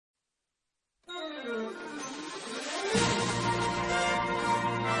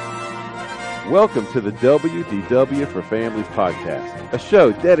Welcome to the WDW for Families podcast, a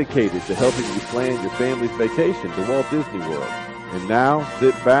show dedicated to helping you plan your family's vacation to Walt Disney World. And now,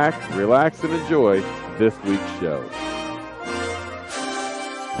 sit back, relax, and enjoy this week's show.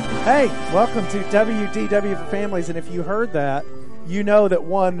 Hey, welcome to WDW for Families, and if you heard that, you know that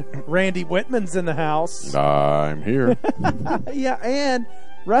one Randy Whitman's in the house. I'm here. Yeah, and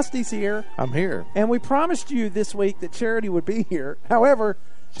Rusty's here. I'm here. And we promised you this week that Charity would be here. However,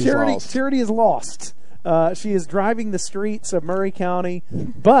 Charity is lost. She is driving the streets of Murray County,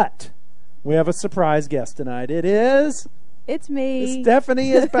 but we have a surprise guest tonight. It's me.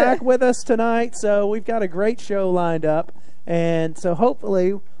 Stephanie is back with us tonight, so we've got a great show lined up, and so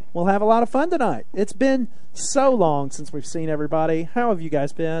hopefully we'll have a lot of fun tonight. It's been so long since we've seen everybody. How have you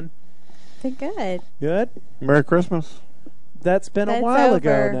guys been? Been good. Good? Merry Christmas. That's been a That's while over.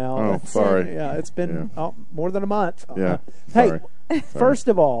 ago now. Oh, sorry. Yeah, it's been more than a month. Yeah. Hey, Sorry. first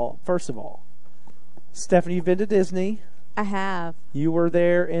of all, Stephanie, you've been to Disney. I have. You were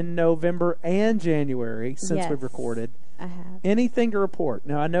there in November and January since Yes. we've recorded. I have. Anything to report?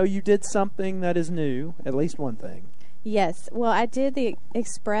 Now, I know you did something that is new, at least one thing. Yes. Well, I did the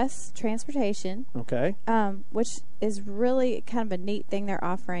express transportation, Okay. which is really kind of a neat thing they're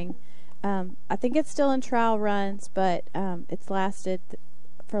offering. I think it's still in trial runs, but it's lasted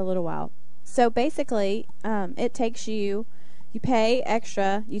for a little while. So basically, it takes you pay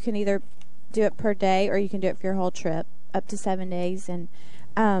extra. You can either do it per day or you can do it for your whole trip, up to 7 days. And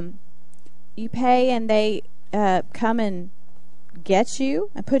you pay and they come and get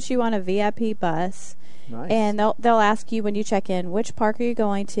you and put you on a VIP bus. Nice. And they'll ask you when you check in, which park are you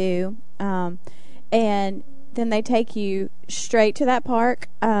going to? And then they take you straight to that park.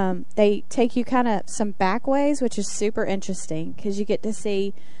 They take you kind of some back ways, which is super interesting because you get to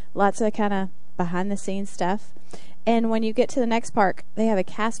see lots of kind of behind-the-scenes stuff. And when you get to the next park, they have a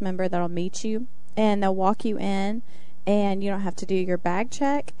cast member that'll meet you, and they'll walk you in, and you don't have to do your bag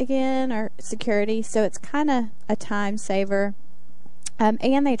check again or security. So it's kind of a time saver.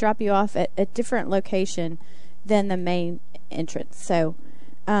 And they drop you off at a different location than the main entrance. So,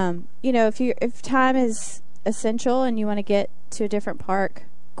 if time is essential and you want to get to a different park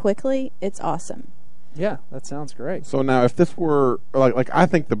quickly, it's awesome. Yeah, that sounds great. So now, if this were like I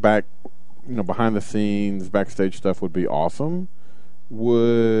think the back, behind the scenes, backstage stuff would be awesome.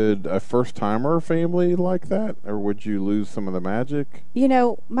 Would a first timer family like that, or would you lose some of the magic?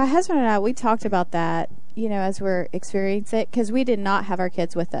 My husband and I, we talked about that, as we're experiencing it, because we did not have our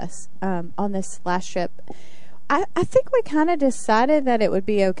kids with us on this last trip. I think we kind of decided that it would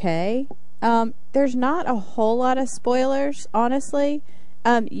be okay. There's not a whole lot of spoilers, honestly.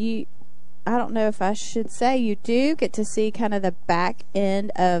 I don't know if I should say you do get to see kind of the back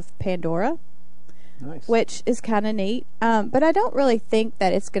end of Pandora. Nice. Which is kind of neat. But I don't really think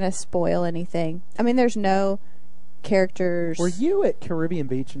that it's going to spoil anything. I mean, there's no characters. Were you at Caribbean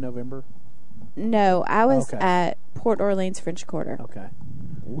Beach in November? No, I was Okay. at Port Orleans French Quarter. Okay.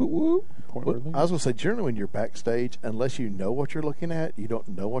 Woo woo. Well, I was going to say, generally when you're backstage, unless you know what you're looking at, you don't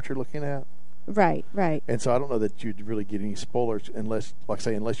know what you're looking at. Right, right. And so I don't know that you'd really get any spoilers unless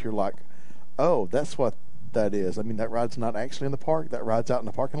you're like, oh, that's what that is. I mean, that ride's not actually in the park. That ride's out in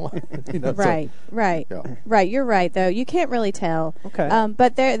the parking lot. Right, right. Yeah. Right, you're right, though. You can't really tell. Okay.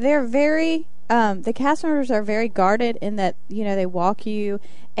 But they're very, the cast members are very guarded in that, they walk you,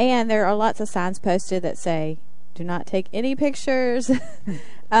 and there are lots of signs posted that say, do not take any pictures.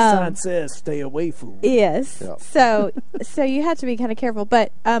 Sign says, stay away, fool. Yes. Yeah. So you have to be kind of careful.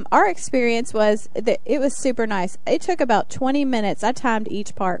 But our experience was that it was super nice. It took about 20 minutes. I timed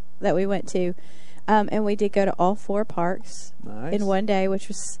each park that we went to. And we did go to all 4 parks Nice. in one day, which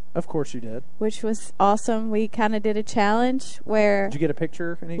was Of course you did. awesome. We kind of did a challenge where Did you get a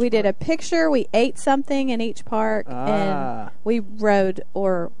picture in each we did a park? picture. We ate something in each park, and we rode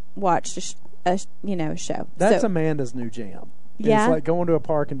or watched a show. That's So- Amanda's new jam. Yeah. It's like going to a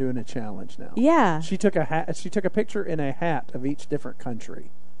park and doing a challenge now. Yeah. She took a picture in a hat of each different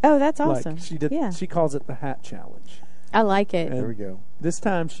country. Oh, that's awesome. Like she did. Yeah. She calls it the hat challenge. I like it. And There we go. This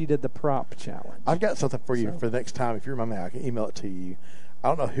time she did the prop challenge. I've got something for you So- for the next time. If you remind me, I can email it to you. I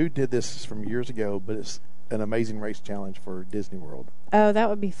don't know who did this from years ago, but it's an amazing race challenge for Disney World. Oh, that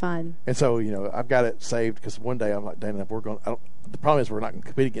would be fun. And so, I've got it saved because one day I'm like, Dana, the problem is we're not going to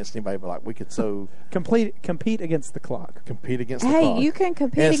compete against anybody, but like we could so compete against the clock. compete against the Hey, clock. you can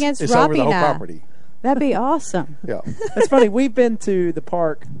compete And against it's over the whole Rapina. property. That'd be awesome. Yeah. It's funny. We've been to the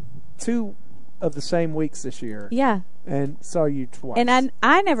park 2 of the same weeks this year. Yeah. And saw you twice. And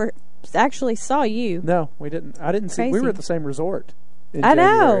I never actually saw you. No, we didn't. I didn't see. We Crazy. were at the same resort in I know.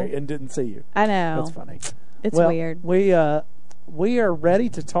 January and didn't see you. I know. That's funny. It's Well, weird. We we are ready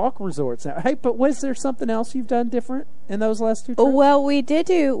to talk resorts now. Hey, but was there something else you've done different in those last 2 trips? Well, we did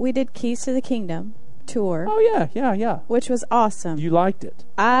Keys to the Kingdom tour. Oh yeah. Which was awesome. You liked it?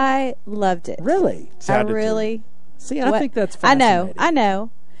 I loved it. Really? I really. See, I think that's fascinating. I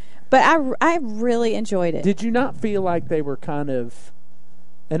know. But I really enjoyed it. Did you not feel like they were kind of,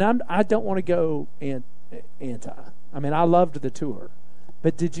 and I don't want to go anti. I mean, I loved the tour,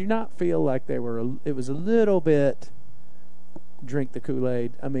 but did you not feel like it was a little bit drink the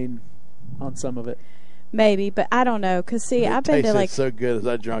Kool-Aid? I mean, on some of it. Maybe, but I don't know. Because, see, I've been to, like... It so good as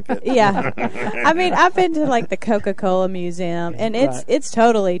I drunk it. Yeah. I mean, I've been to, like, the Coca-Cola Museum, and it's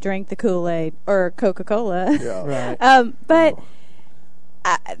totally drink the Kool-Aid, or Coca-Cola. Yeah. Right. But...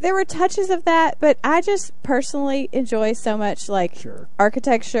 there were touches of that, but I just personally enjoy so much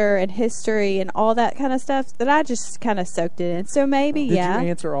architecture and history and all that kind of stuff that I just kind of soaked it in. So maybe, Did you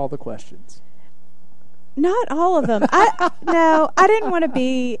answer all the questions? Not all of them. No, I didn't want to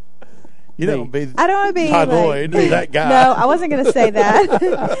be. You don't be. I don't want to be Todd Lloyd, that guy. No, I wasn't going to say that.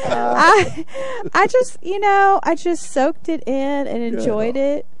 I just, I just soaked it in and enjoyed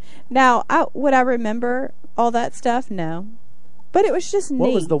it. Now, would I remember all that stuff? No. But it was just neat.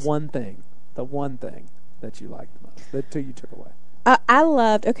 What was the one thing that you liked the most, that you took away? I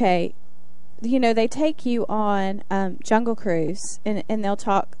loved, they take you on Jungle Cruise, and they'll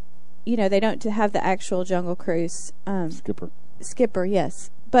talk, they don't have the actual Jungle Cruise. Skipper,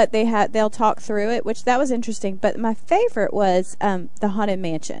 yes. But they'll talk through it, which that was interesting. But my favorite was the Haunted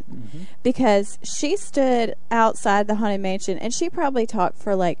Mansion, because she stood outside the Haunted Mansion, and she probably talked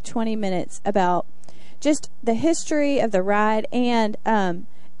for like 20 minutes about just the history of the ride and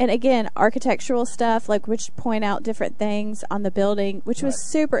again, architectural stuff, like which point out different things on the building, which was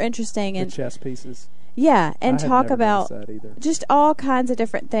super interesting. And the chess pieces. Yeah, and talk about just all kinds of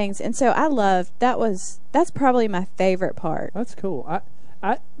different things. And so I loved that's probably my favorite part. That's cool.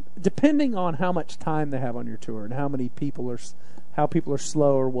 I depending on how much time they have on your tour and how people are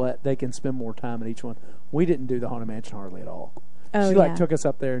slow or what, they can spend more time in each one. We didn't do the Haunted Mansion hardly at all. She took us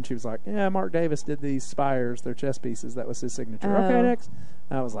up there and she was like, "Yeah, Mark Davis did these spires, they're chess pieces. That was his signature." Okay, next.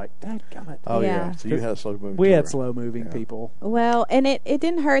 And I was like, "Dadgummit." Oh yeah. So you had a slow moving. We had slow moving people. Well, and it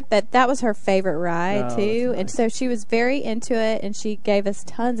didn't hurt that was her favorite ride too, nice. And so she was very into it, and she gave us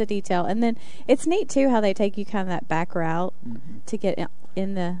tons of detail. And then it's neat too how they take you kind of that back route to get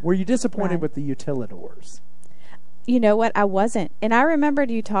in the. Were you disappointed with the utilidors? You know what? I wasn't, and I remembered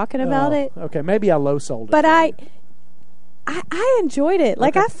you talking about it. Okay, maybe I low sold it. But I enjoyed it.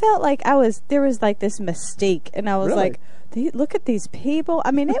 Like, I felt like there was like this mystique, and I was like, look at these people.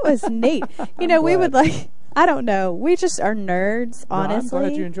 I mean, it was neat. We would I don't know. We just are nerds, honestly. I'm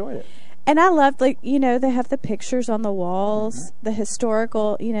glad you enjoyed it. And I loved, they have the pictures on the walls, the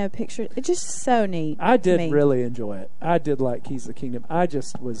historical, pictures. It's just so neat. I did really enjoy it. I did like Keys of the Kingdom. I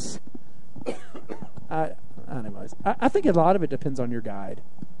just was, anyways, I think a lot of it depends on your guide.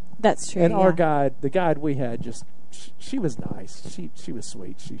 That's true. And our guide, the guide we had, just she was nice. She was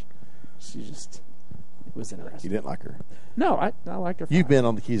sweet. She just was interesting. You didn't like her? No, I liked her. You've been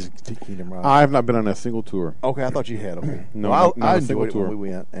on the Keys of the Kingdom ride. I have not been on a single tour. Okay, I thought you had. Okay. No, I enjoyed it when we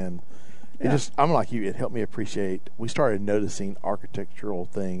went, and I'm like you. It helped me appreciate. We started noticing architectural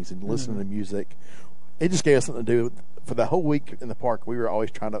things and listening to music. It just gave us something to do. For the whole week in the park, we were always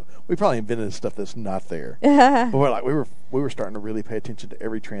we probably invented stuff that's not there. But we were starting to really pay attention to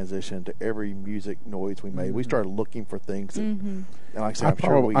every transition, to every music noise we made. We started looking for things. And like I said,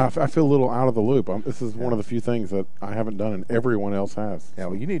 I feel a little out of the loop. This is one of the few things that I haven't done and everyone else has. Yeah,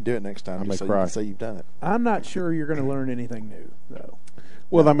 well, you need to do it next time. I may so cry. You can say you've done it. I'm not sure you're going to learn anything new, though.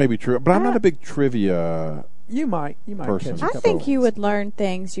 Well, that may be true, but I'm not a big trivia. You might person. catch I think you would learn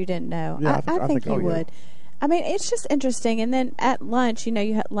things you didn't know. Yeah, I think you would. Yeah. I mean, it's just interesting. And then at lunch,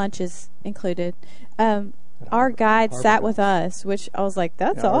 you had lunches included. Our guide sat with us, which I was like,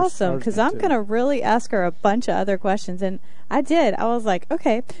 that's awesome, because I'm going to really ask her a bunch of other questions. And I did. I was like,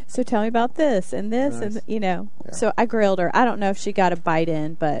 okay, so tell me about this and this. Nice. And, Yeah. So I grilled her. I don't know if she got a bite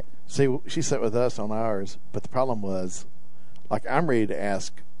in, but. See, she sat with us on ours, but the problem was, I'm ready to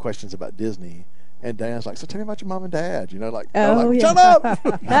ask questions about Disney. And Dan's like, so tell me about your mom and dad. Shut up!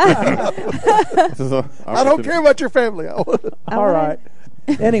 I don't care about your family. All right.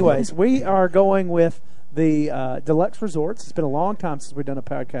 Anyways, we are going with the deluxe resorts. It's been a long time since we've done a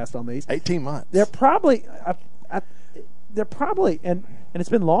podcast on these. 18 months. They're probably, and it's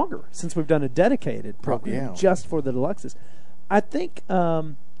been longer since we've done a dedicated program just for the deluxes. I think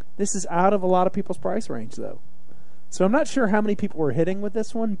this is out of a lot of people's price range, though. So I'm not sure how many people we're hitting with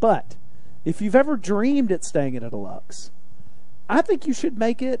this one, but if you've ever dreamed at staying at a deluxe, I think you should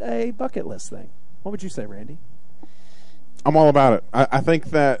make it a bucket list thing. What would you say, Randy? I'm all about it. I think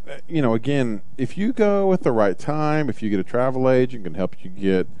that, again, if you go at the right time, if you get a travel agent, can help you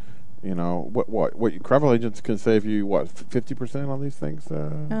get, what travel agents can save you, 50% on these things?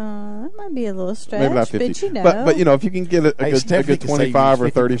 That might be a little stretch, maybe not 50. but if you can get a good 25 or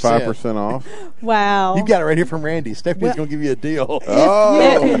 35% off. Wow. You got it right here from Randy. Stephanie's going to give you a deal.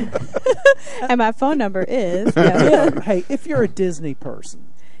 Oh. And my phone number is. Hey, if you're a Disney person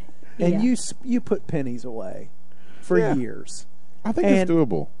and you put pennies away for years. I think it's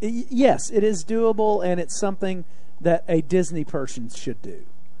doable. Yes, it is doable, and it's something that a Disney person should do.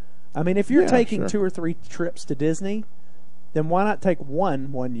 I mean, if you're taking 2 or 3 trips to Disney, then why not take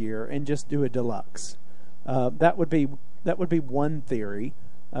one year and just do a deluxe? That would be one theory.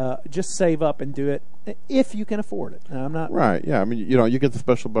 Just save up and do it if you can afford it. Now, I'm not right. Yeah, I mean, you get the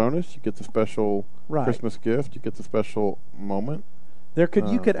special bonus, you get the special Christmas gift, you get the special moment. You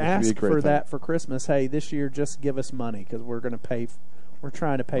could ask for that for Christmas. Hey, this year just give us money because we're going to pay. We're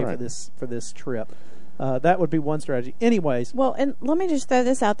trying to pay for this trip. That would be one strategy. Anyways. Well, and let me just throw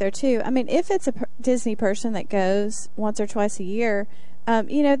this out there, too. I mean, if it's a Disney person that goes once or twice a year,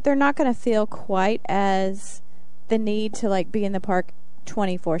 they're not going to feel quite as the need to, be in the park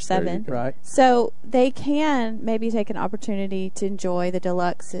 24/7. Right. So they can maybe take an opportunity to enjoy the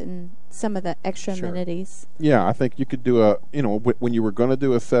deluxe and some of the extra amenities. Yeah, I think you could do when you were going to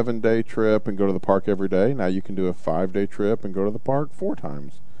do a 7-day trip and go to the park every day, now you can do a 5-day trip and go to the park 4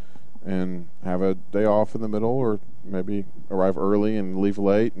 times. And have a day off in the middle, or maybe arrive early and leave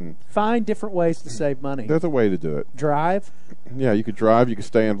late, and find different ways to save money. There's a way to do it. Drive. Yeah, you could drive. You could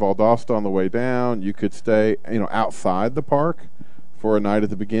stay in Valdosta on the way down. You could stay, outside the park for a night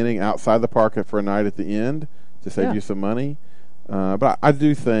at the beginning, outside the park for a night at the end to save you some money. But I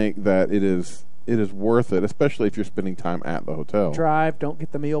do think that it is worth it, especially if you're spending time at the hotel. Drive. Don't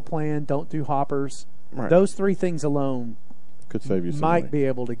get the meal plan. Don't do hoppers. Right. Those 3 things alone could save you some money. Might be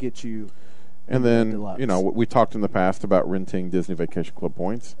able to get you. And then, we talked in the past about renting Disney Vacation Club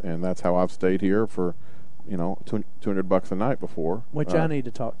points, and that's how I've stayed here for, $200 a night before. Which I need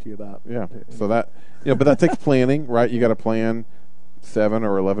to talk to you about. Yeah. So that, but that takes planning, right? You got to plan 7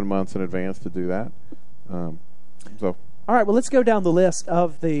 or 11 months in advance to do that. All right. Well, let's go down the list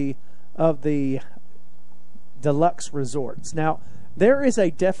of the deluxe resorts. Now, there is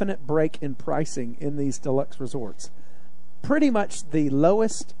a definite break in pricing in these deluxe resorts. Pretty much the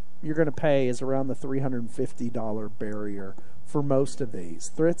lowest you're going to pay is around the $350 barrier for most of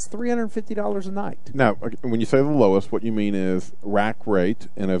these. It's $350 a night. Now, when you say the lowest, what you mean is rack rate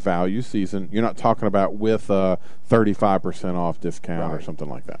in a value season. You're not talking about with a 35% off discount or something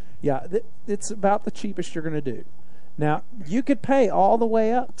like that. Yeah, it's about the cheapest you're going to do. Now, you could pay all the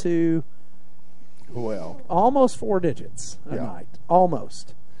way up to almost 4 digits a night.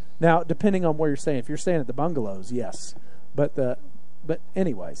 Almost. Now, depending on where you're staying. If you're staying at the bungalows, yes. But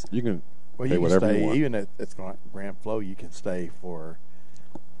anyways, you can pay whatever you want. Even if it's not Grand Flow, you can stay for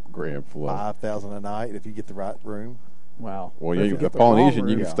Grand Flow $5,000 a night if you get the right room. Wow. Well, the Polynesian,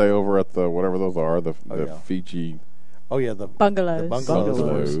 you can stay over at the whatever those are, the Fiji. Oh yeah, the bungalows. The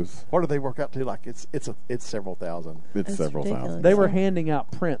bungalows. What do they work out to? Like it's several thousand. It's several ridiculous. thousand. They were handing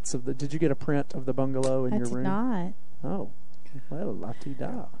out prints of the. Did you get a print of the bungalow in your room? I did not. Oh. Well,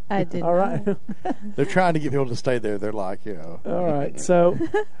 la-ti-da. I did. All right. They're trying to get people to stay there. They're like, All right. So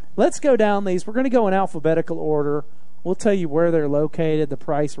let's go down these. We're going to go in alphabetical order. We'll tell you where they're located, the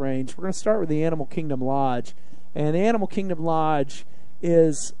price range. We're going to start with the Animal Kingdom Lodge. And the Animal Kingdom Lodge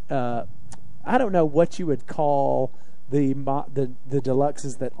is, I don't know what you would call the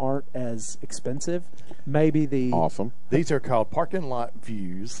deluxes that aren't as expensive. Maybe the awesome. These are called parking lot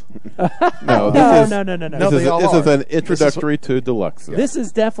views. No. This is an introductory to deluxes. This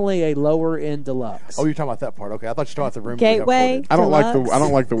is definitely a lower end deluxe. Oh, you're talking about that part? Okay, I thought you were talking about the room. Gateway. I don't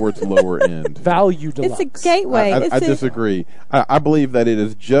like the words lower end. Value deluxe. It's a gateway. I disagree. I believe that it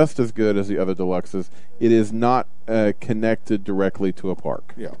is just as good as the other deluxes. It is not connected directly to a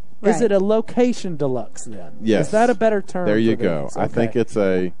park. Yeah. Is it a location deluxe then? Yes. Is that a better term? There you for go. this? I think it's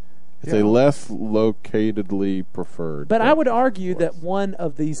a less locatedly preferred. But I would argue that one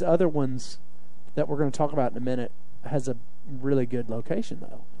of these other ones that we're going to talk about in a minute has a really good location,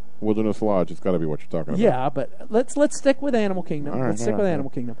 though. Wilderness Lodge. It's got to be what you're talking about. Yeah, but let's stick with Animal Kingdom. Let's stick with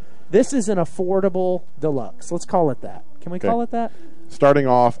Animal Kingdom. This is an affordable deluxe. Let's call it that. Can we call it that? Starting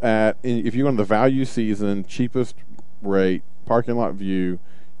off at, if you go on the value season, cheapest rate, parking lot view,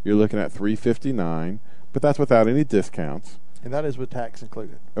 you're looking at $359, but that's without any discounts. And that is with tax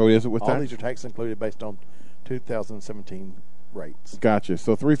included. Oh, is it with tax? All these are tax included based on 2017 rates. Gotcha.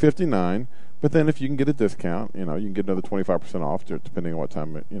 So $359, But then if you can get a discount, you can get another 25% off, depending on what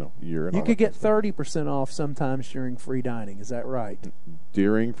time, year. And you all could that get 30% off sometimes during free dining. Is that right?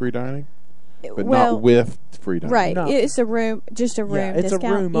 during free dining, but well, not with free dining. right. No. It's a room, just a room Yeah, it's discount.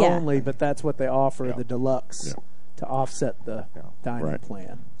 a room Yeah. only, but that's what they offer, Yeah. the deluxe, Yeah. to offset the dining Right.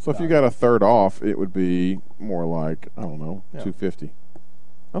 plan. So if you got a third off, it would be more like, I don't know, Yeah. $250.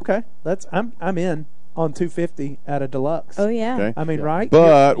 Okay, I'm in on $250 at a deluxe. Oh yeah. Okay. I mean, Yeah. right?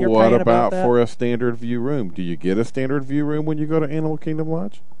 But You're what paying about that? for a standard view room? Do you get a standard view room when you go to Animal Kingdom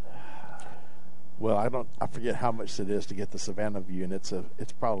Lodge? Well, I forget how much it is to get the Savannah view, and it's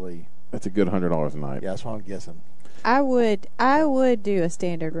probably That's a good $100 a night. that's what I'm guessing. I would do a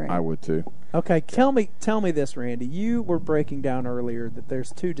standard room. I would too. Okay, tell me this, Randy. You were breaking down earlier that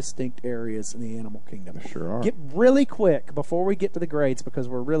there's two distinct areas in the animal kingdom. There sure are. Get really quick before we get to the grades because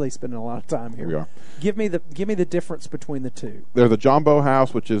we're really spending a lot of time here. We are. Give me the difference between the two. There's the Jumbo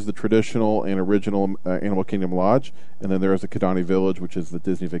House, which is the traditional and original Animal Kingdom Lodge, and then there's the Kidani Village, which is the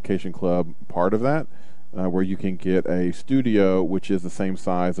Disney Vacation Club part of that, where you can get a studio, which is the same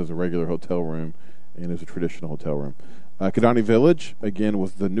size as a regular hotel room, and is a traditional hotel room. Kidani Village, again,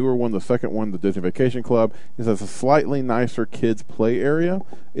 was the newer one, the second one, the Disney Vacation Club. It has a slightly nicer kids' play area.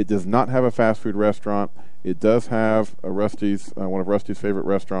 It does not have a fast food restaurant. It does have a Rusty's, one of Rusty's favorite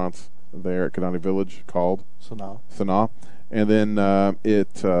restaurants there at Kidani Village called So now, Sanaa. And then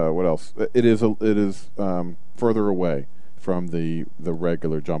what else? It is further away from the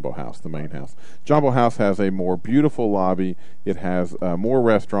regular Jumbo House, the main house. Jumbo House has a more beautiful lobby. It has more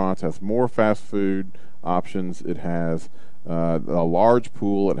restaurants, has more fast food options. It has a large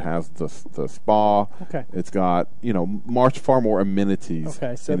pool. It has the spa. Okay. It's got far more amenities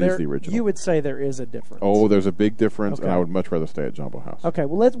Okay, so than is the original. you would say there is a difference. Oh, there's a big difference, and Okay. I would much rather stay at Jumbo House. Okay,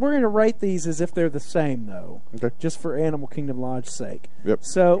 well we're going to rate these as if they're the same though. Okay. Just for Animal Kingdom Lodge's sake. Yep.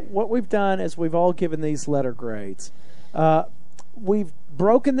 So what we've done is we've all given these letter grades. We've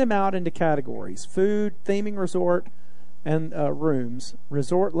broken them out into categories: food, theming, resort, and rooms,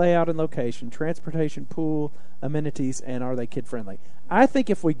 resort layout and location, transportation, pool, amenities, and are they kid friendly. I think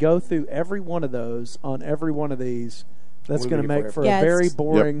if we go through every one of those on every one of these, that's We'll going to be make for Yeah, a very it's-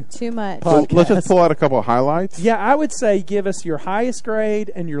 boring. Too much. So let's podcast. just pull out a couple of highlights. Yeah, I would say give us your highest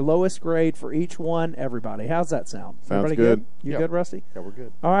grade and your lowest grade for each one, everybody. How's that sound? Sounds Everybody good. You Yep. good, Rusty? yeah, we're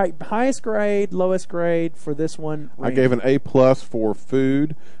good. All right, highest grade, lowest grade for this one. I Randy. gave an A+ for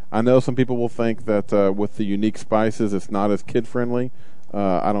food. I know some people will think that with the unique spices, it's not as kid friendly.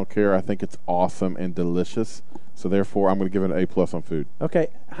 I don't care. I think it's awesome and delicious. So therefore, I'm going to give it an A+ on food. Okay,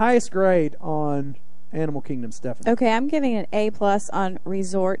 highest grade on Animal Kingdom, Stephanie. Okay, I'm giving an A+ on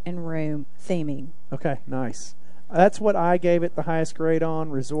resort and room theming. Okay, nice. That's what I gave it the highest grade on,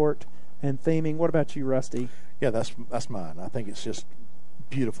 resort and theming. What about you, Rusty? Yeah, that's mine. I think it's just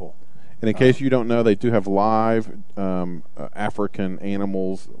beautiful. And in case you don't know, they do have live African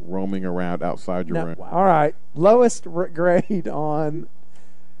animals roaming around outside your No, room. all right, lowest grade on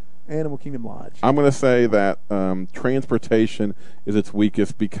Animal Kingdom Lodge. I'm going to say that transportation is its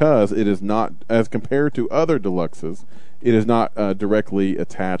weakest because it is not, as compared to other deluxes, it is not directly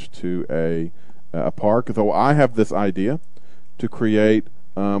attached to a park. Though I have this idea to create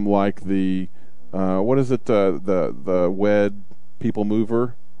like the what is it the WED People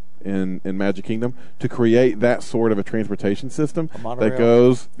Mover in Magic Kingdom, to create that sort of a transportation system monorail? that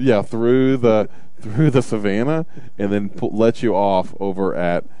goes through the savannah and then lets you off over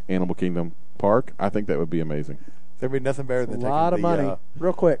at Animal Kingdom Park. I think that would be amazing. There'd be nothing better A than lot of taking money. the,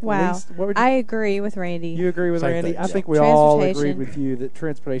 Real quick. Wow. Lise, what would you I agree with Randy. You agree with Same Randy? thing, I yeah. think we all Transportation. agreed with you that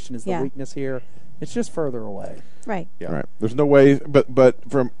transportation is the Yeah. weakness here. It's just further away. Right. Yeah. Right. There's no way, but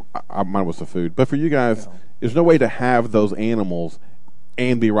from mine was the food. But for you guys, Yeah. there's no way to have those animals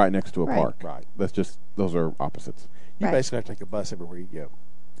and be right next to a Right. park. Right. That's just, those are opposites. You Right. basically have to take a bus everywhere you go.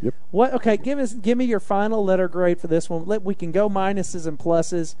 What? Okay, give me your final letter grade for this one. We can go minuses and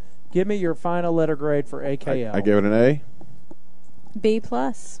pluses. Give me your final letter grade for AKL. I gave it an A. B+.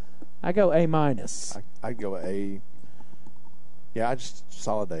 I go A minus. I'd go A. Yeah, I just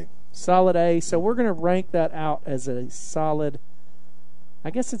solid A. Solid A. So we're going to rank that out as a solid. I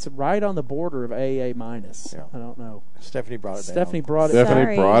guess it's right on the border of A minus. Yeah. I don't know. Stephanie brought it down. Stephanie brought it Stephanie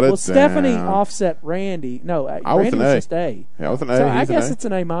Sorry. brought it Well, Stephanie down. offset Randy. No, I was Randy an was A. just A. Yeah, I was an A. So I He's an guess A. it's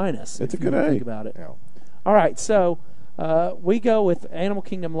an A minus. It's if a you good really A. think about it. Yeah. All right, so we go with Animal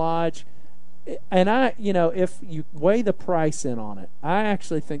Kingdom Lodge, and if you weigh the price in on it, I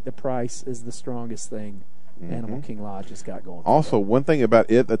actually think the price is the strongest thing Animal King Lodge has got going. Also, one thing about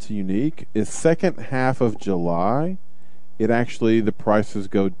it that's unique is second half of July the prices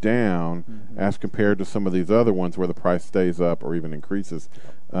go down as compared to some of these other ones where the price stays up or even increases,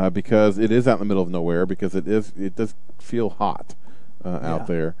 because it is out in the middle of nowhere, because it does feel hot out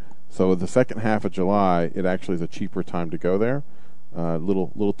there. So the second half of July, it actually is a cheaper time to go there.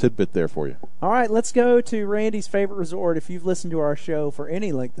 Little tidbit there for you. All right, let's go to Randy's favorite resort. If you've listened to our show for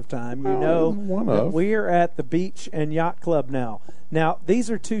any length of time, you know that we are at the Beach and Yacht Club now. Now, these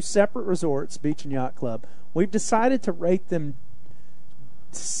are two separate resorts, Beach and Yacht Club. We've decided to rate them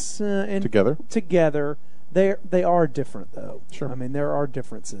together. They are different, though. Sure. I mean, there are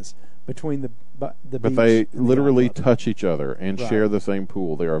differences between the but beach they and the literally Yacht Club. touch each other and share the same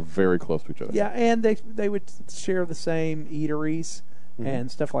pool. They are very close to each other. Yeah, and they would share the same eateries and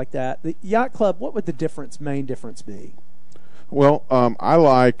stuff like that. The Yacht Club, what would the main difference be? Well, I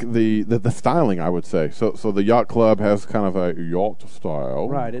like the styling, I would say. So the Yacht Club has kind of a yacht style.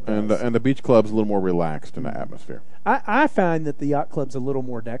 Right, it does. And the Beach Club's a little more relaxed in the atmosphere. I find that the Yacht Club's a little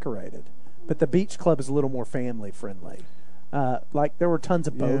more decorated, but the Beach Club is a little more family-friendly. Like there were tons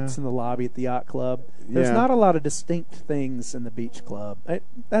of boats in the lobby at the Yacht Club. There's not a lot of distinct things in the Beach Club. I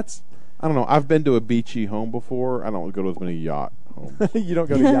don't know. I've been to a beachy home before. I don't go to as many yacht homes. You don't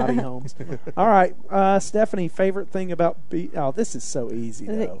go to yachty homes. All right, Stephanie, favorite thing about beach? Oh, this is so easy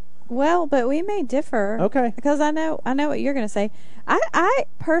though. Well, but we may differ. Okay. Because I know what you're going to say. I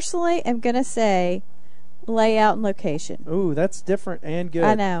personally am going to say layout and location. Ooh, that's different and good.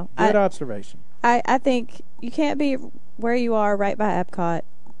 I know. Good observation. I think you can't be where you are right by Epcot.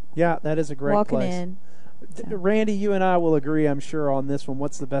 Yeah, that is a great walking place. in. Randy, you and I will agree, I'm sure, on this one.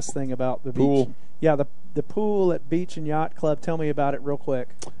 What's the best thing about the pool? Beach? Yeah, the pool at Beach and Yacht Club. Tell me about it real quick.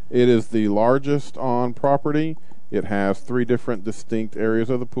 It is the largest on property. It has 3 different distinct areas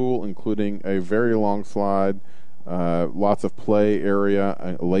of the pool, including a very long slide, lots of play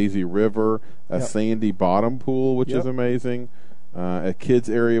area, a lazy river, a sandy bottom pool, which is amazing, a kids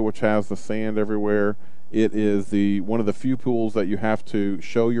area which has the sand everywhere. It is one of the few pools that you have to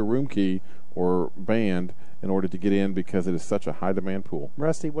show your room key or band in order to get in because it is such a high-demand pool.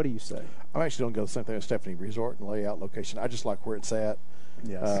 Rusty, what do you say? I'm actually going to go the same thing as Stephanie, resort and layout, location. I just like where it's at.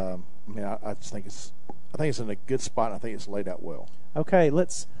 Yes. I mean, I just think it's in a good spot, and I think it's laid out well. Okay,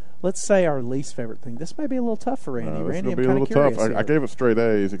 let's say our least favorite thing. This may be a little tough for Randy. This Randy, is going to be a little tough. I gave it straight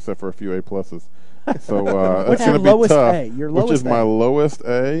A's except for a few A pluses. So what's it's going to your be tough. A? Your which lowest is my lowest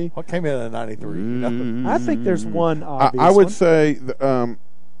A? What came in at a 93? I think there's one obvious I would one. say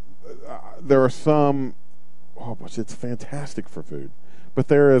there are some. Oh, but it's fantastic for food. But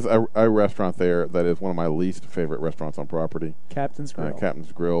there is a restaurant there that is one of my least favorite restaurants on property. Captain's Grill.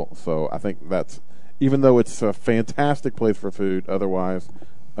 Captain's Grill. So I think that's, even though it's a fantastic place for food, otherwise,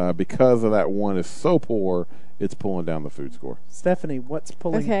 because of that one is so poor, it's pulling down the food score. Stephanie, what's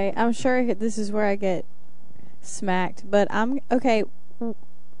pulling? Okay, I'm sure this is where I get smacked, but okay.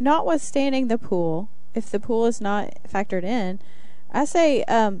 Notwithstanding the pool, if the pool is not factored in, I say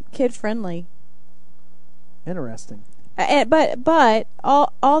kid friendly. Interesting. But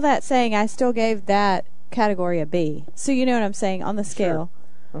all that saying, I still gave that category a B. So you know what I'm saying on the scale.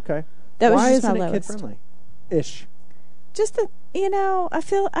 Sure. Okay. That Why was just isn't my it lowest. kid friendly? Ish. Just I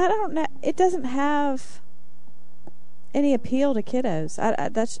don't know. It doesn't have any appeal to kiddos.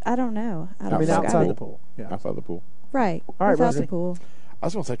 I don't know. I mean, describe outside it. the pool. Yeah. Outside the pool. Right. All right, without Rusty. the pool. I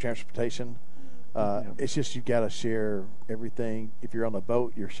was going to say transportation. It's just you got to share everything. If you're on the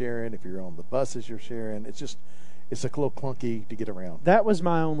boat, you're sharing. If you're on the buses, you're sharing. It's a little clunky to get around. That was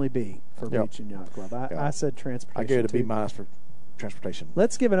my only B for Yep. Beach and Yacht Club. Yeah. I said transportation. I gave it a B- too. for transportation.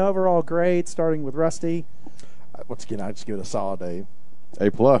 Let's give an overall grade, starting with Rusty. Once again, I just give it a solid A. A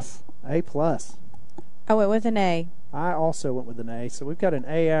plus. A plus. I went with an A. I also went with an A. So we've got an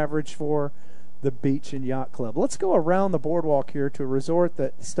A average for the Beach and Yacht Club. Let's go around the boardwalk here to a resort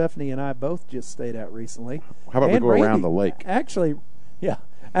that Stephanie and I both just stayed at recently. How about And we go around Randy, the lake?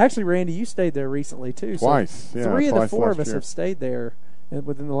 Actually, Randy, you stayed there recently too. Twice. So Yeah, three of the twice four last of us year. have stayed there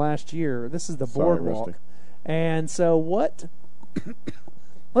within the last year. This is the Sorry, boardwalk, Rusty. and so what?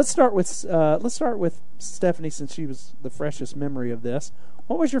 Let's start with Stephanie, since she was the freshest memory of this.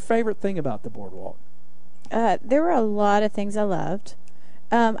 What was your favorite thing about the boardwalk? There were a lot of things I loved.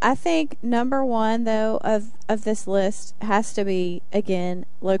 I think number one, though, of this list has to be, again,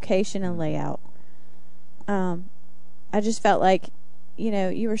 location and layout. I just felt like,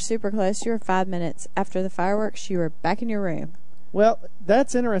 you were super close. You were 5 minutes after the fireworks. You were back in your room. Well,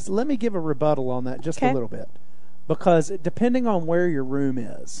 that's interesting. Let me give a rebuttal on that just a little bit. Because depending on where your room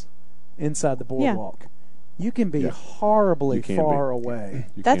is inside the boardwalk, you can be horribly far away.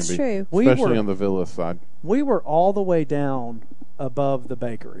 That's true. Especially on the villa side. We were all the way down above the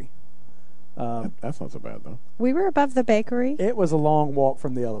bakery. That's not so bad, though. We were above the bakery. It was a long walk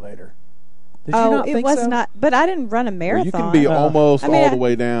from the elevator. Did you Oh, not it think was so? not. But I didn't run a Well, marathon. you can be almost I mean, all the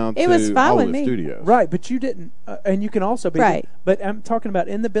way down it to was fine with Hollywood me. Studios. Right, but you didn't, and you can also be. Right. But I'm talking about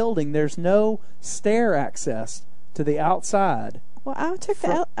in the building. There's no stair access to the outside. Well, I took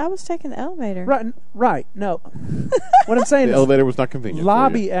I was taking the elevator. Right. No, what I'm saying The is elevator was not convenient.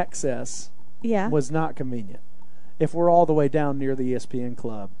 lobby access Yeah. was not convenient. If we're all the way down near the ESPN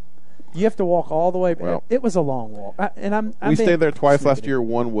club, you have to walk all the way. Well, it was a long walk, I'm we being stayed there twice last snippety. year.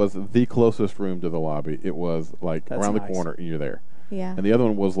 One was the closest room to the lobby. It was like That's around nice. the corner, and you're there. Yeah. And the other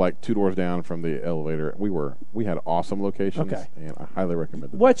one was like 2 doors down from the elevator. We had awesome locations, Okay. and I highly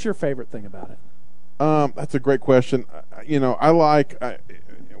recommend it. What's your favorite thing about it? That's a great question. I like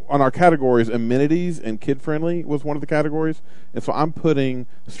on our categories, amenities and kid friendly was one of the categories, and so I'm putting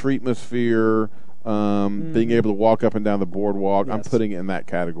streetmosphere, being able to walk up and down the boardwalk. I'm Yes. putting it in that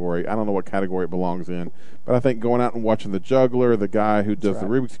category. I don't know what category it belongs in, but I think going out and watching the juggler, the guy who does right. the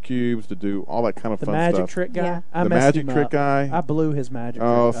Rubik's cubes, to do all that kind of The fun magic stuff. trick guy. Yeah. I The messed magic him trick up. guy. I blew his magic.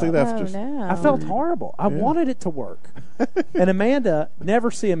 Oh, trick see, up. that's Oh, just. no. I felt horrible. I wanted it to work. And Amanda,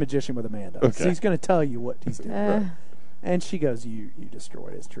 never see a magician with Amanda. So Okay. he's going to tell you what he's doing. Uh, And she goes, you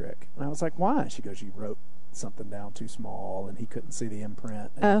destroyed his trick. And I was like, why? She goes, you wrote something down too small, and he couldn't see the imprint.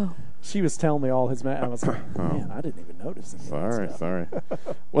 And Oh. she was telling me all his I was like, man, I didn't even notice any of that stuff. Sorry.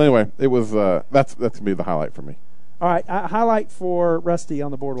 Well, anyway, it was. That's gonna be the highlight for me. All right, highlight for Rusty on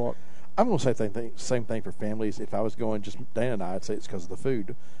the boardwalk. I'm going to say same thing for families. If I was going just Dana and I'd say it's because of the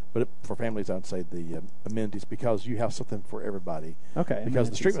food. But for families, I'd say the amenities, because you have something for everybody. Okay. Because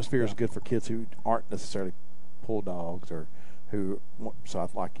the amenities. streetmosphere is Yeah. good for kids who aren't necessarily pool dogs or who. So I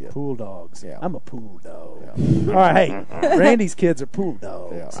like it. Pool dogs. Yeah. I'm a pool dog. Yeah. All right, hey, Randy's kids are pool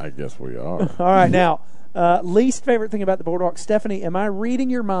dogs. Yeah. I guess we are. All right, now, least favorite thing about the boardwalk. Stephanie, am I reading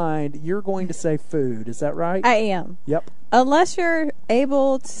your mind? You're going to say food. Is that right? I am. Yep. Unless you're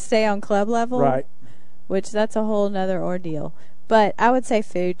able to stay on club level. Right. Which that's a whole nother ordeal. But I would say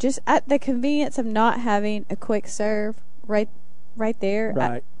food. Just at the convenience of not having a quick serve right there.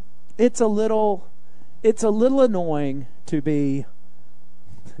 Right. It's a little annoying to be,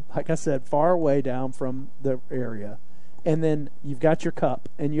 like I said, far away down from the area, and then you've got your cup,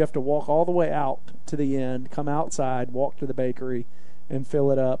 and you have to walk all the way out to the end, come outside, walk to the bakery, and fill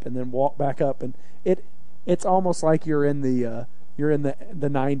it up, and then walk back up, and it's almost like you're in the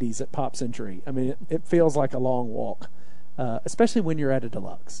 90s at Pop Century. I mean, it feels like a long walk, especially when you're at a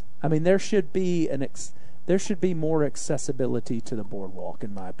deluxe. I mean, there should be more accessibility to the boardwalk,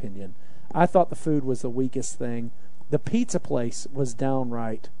 in my opinion. I thought the food was the weakest thing. The pizza place was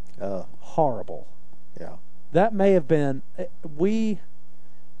downright horrible. Yeah. That may have been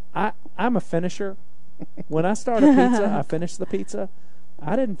I'm a finisher. When I start a pizza, I finish the pizza.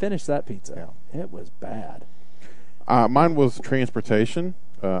 I didn't finish that pizza. Yeah. It was bad. Mine was transportation.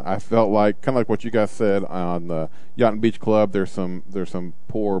 I felt like kind of like what you guys said on the Yacht and Beach Club. There's some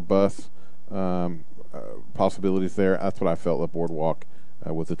poor bus possibilities there. That's what I felt the boardwalk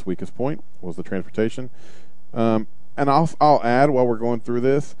was its weakest point, was the transportation. And I'll add while we're going through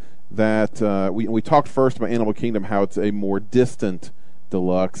this that we talked first about Animal Kingdom, how it's a more distant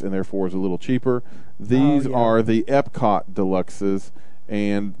deluxe and therefore is a little cheaper. These are the Epcot deluxes,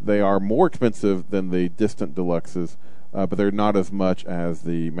 and they are more expensive than the distant deluxes, but they're not as much as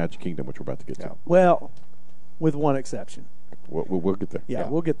the Magic Kingdom, which we're about to get to. Well, with one exception. We'll get there. Yeah,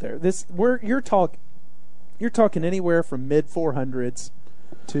 we'll get there. You're talking anywhere from mid 400s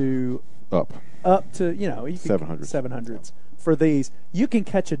to Up to you can 700s for these. You can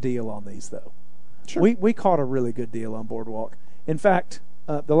catch a deal on these though. Sure. We caught a really good deal on Boardwalk. In fact,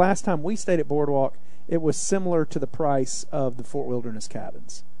 the last time we stayed at Boardwalk, it was similar to the price of the Fort Wilderness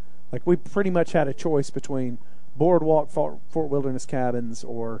Cabins. Like we pretty much had a choice between Boardwalk, Fort Wilderness Cabins,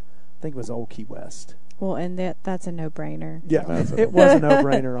 or I think it was Old Key West. Well, and that's a no-brainer. Yeah, it was a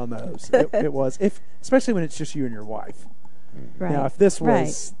no-brainer on those. It was, especially when it's just you and your wife. Right. Now, if this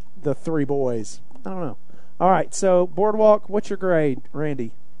was the three boys, I don't know. All right, so Boardwalk, what's your grade,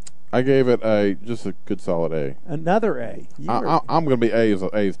 Randy? I gave it just a good solid A. Another A. I'm going to be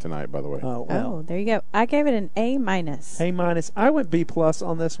A's tonight, by the way. Oh, well. Oh, there you go. I gave it an A-. A-. I went B+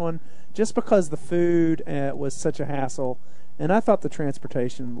 on this one just because the food was such a hassle, and I thought the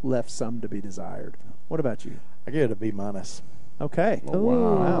transportation left some to be desired. What about you? I give it a B-. Okay. Oh,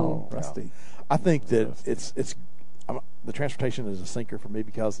 Wow, Rusty. I think that it's the transportation is a sinker for me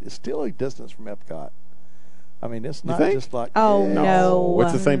because it's still a distance from Epcot. I mean, it's not think? just like Oh, no.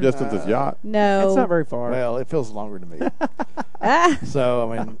 It's the same distance as yacht. No. It's not very far. Well, it feels longer to me. Ah.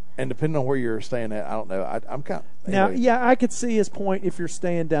 So I mean, and depending on where you're staying at, I don't know. I'm kind of Now, yeah, I could see his point if you're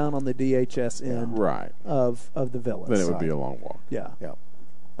staying down on the DHS end Right. of the villas. Then it would be a long walk. Yeah. Yeah.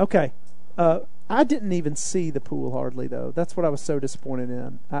 Okay. I didn't even see the pool hardly, though. That's what I was so disappointed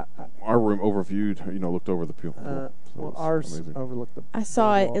in. Our room overviewed, looked over the pool. Well, it was ours amazing. overlooked the. I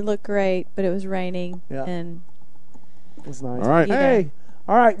saw it. boardwalk. It looked great, but it was raining. Yeah. And It was nice. All right. You Hey,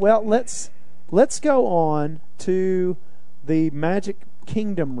 all right. Well, let's go on to the Magic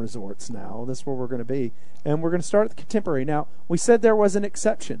Kingdom resorts now. This is where we're going to be, and we're going to start at the Contemporary. Now, we said there was an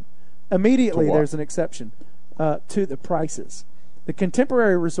exception. Immediately, To what? there's an exception to the prices. The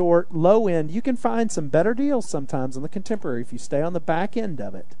Contemporary Resort, low end, you can find some better deals sometimes on the Contemporary if you stay on the back end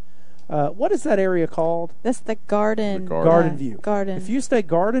of it. What is that area called? that's the garden. The Garden View. Garden. If you stay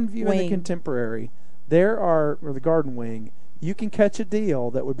Garden View in the Wing. Contemporary, or the Garden Wing, you can catch a deal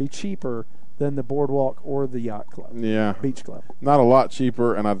that would be cheaper than the Boardwalk or the Yacht Club, Yeah. Beach Club. Not a lot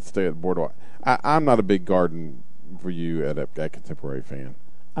cheaper, and I'd stay at Boardwalk. I'm not a big Garden View at Contemporary fan.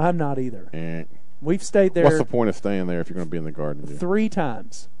 I'm not either. Eh. We've stayed there What's the point of staying there if you're going to be in the Garden View? 3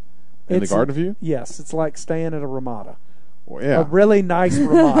 times. In the It's- Garden View? Yes, it's like staying at a Ramada. Well, yeah. A really nice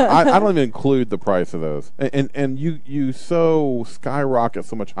Ramada. I don't even include the price of those, and you so skyrocket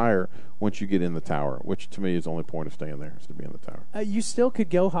so much higher once you get in the tower, which to me is the only point of staying there is to be in the tower. You still could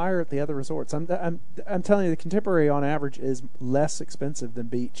go higher at the other resorts. I'm telling you, the Contemporary on average is less expensive than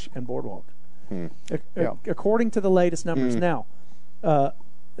Beach and Boardwalk, Yeah. according to the latest numbers. Now,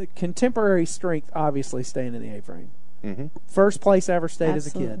 Contemporary strength obviously staying in the A-frame. Mm-hmm. First place I ever stayed as a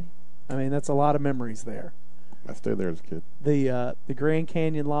Absolutely. kid. I mean, that's a lot of memories there. I stayed there as a kid. The Grand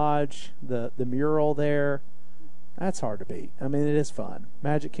Canyon Lodge, the mural there, that's hard to beat. I mean, it is fun.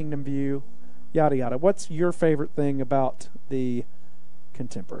 Magic Kingdom View, yada yada. What's your favorite thing about the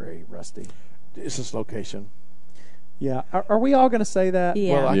Contemporary, Rusty? it's this location. Yeah, are we all going to say that?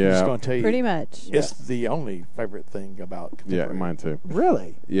 Yeah. Well, I'm Yeah. just going to tell you, Pretty much. it's the only favorite thing about Yeah, Contemporary. mine too.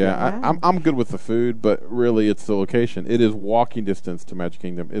 Really? Yeah, Wow. I'm good with the food, but really it's the location. It is walking distance to Magic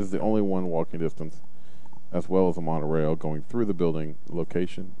Kingdom. It is the only one walking distance, as well as the monorail going through the building.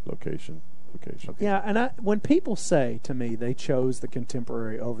 Location. Yeah, and when people say to me they chose the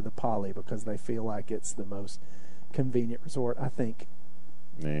Contemporary over the Poly because they feel like it's the most convenient resort, I think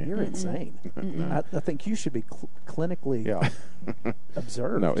Nah. you're insane. I think you should be clinically Yeah.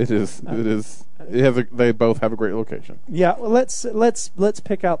 observed. No, it is. It is. It has. They both have a great location. Yeah, well, let's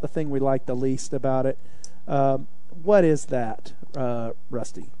pick out the thing we like the least about it. What is that,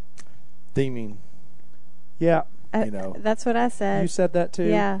 Rusty? Theming. Yeah, You know. That's what I said. you said that too.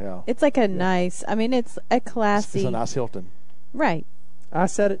 Yeah. Yeah. It's like a nice. I mean, it's a classy. It's a nice Hilton. Right. I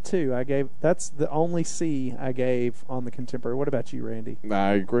said it too. That's the only C I gave on the Contemporary. What about you, Randy?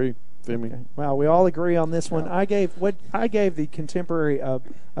 I agree. Timmy. Okay. Well, we all agree on this one. Yeah. I gave the Contemporary a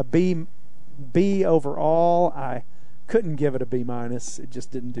B overall. I couldn't give it a B minus. It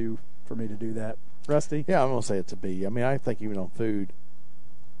just didn't do for me to do that. Rusty? Yeah, I'm going to say it's a B. I mean, I think even on food,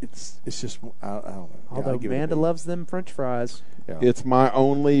 it's just I don't know. Yeah, Although I'd give it a Amanda B. loves them French fries. Yeah. It's my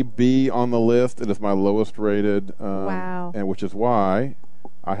only B on the list. It is my lowest rated. Wow. And which is why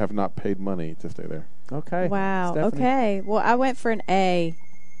I have not paid money to stay there. Okay. Wow. Stephanie? Okay. Well, I went for an A.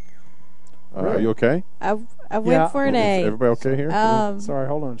 Are you okay? I Yeah. went for an Is A. everybody okay here? Sorry,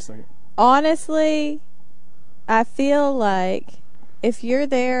 hold on a second. Honestly, I feel like if you're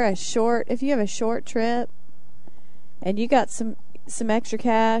there if you have a short trip and you got some extra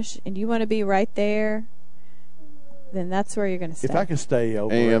cash and you want to be right there, then that's where you're going to stay. If I could stay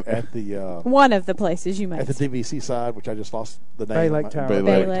over And- at the One of the places you might at the stay. DVC side, which I just lost the name. Bay of Lake my- Tower. Bay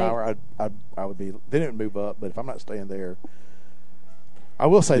Bay Lake. Lake. Tower. I would be. They didn't move up, but if I'm not staying there, I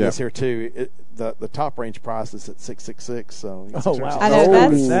will say Yeah. this here too. The top range price is at $666. So Oh wow, I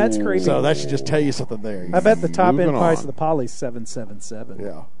know, that's creepy. So that should just tell you something there. I bet the top end Moving price on. of the Poly is $777.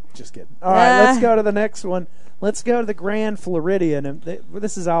 Yeah. Just kidding. All right, let's Ah. go to the next one. Let's go to the Grand Floridian. And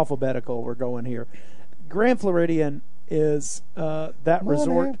this is alphabetical. We're going here. Grand Floridian is that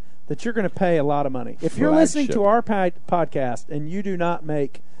resort man. that you're going to pay a lot of money. If you're listening Flagship. to our podcast and you do not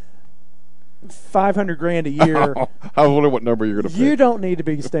make $500,000 a year, I was wondering what number you're going to you pick. don't need to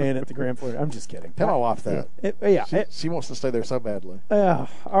be staying at the Grand Floridian. I'm just kidding. Tell my wife that. She wants to stay there so badly. All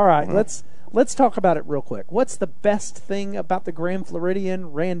right, let's talk about it real quick. What's the best thing about the Grand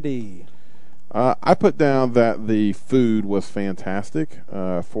Floridian, Randy? I put down that the food was fantastic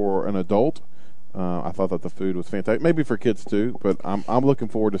for an adult. I thought that the food was fantastic. Maybe for kids too, but I'm looking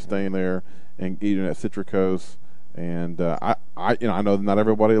forward to staying there and eating at Citricos And I know not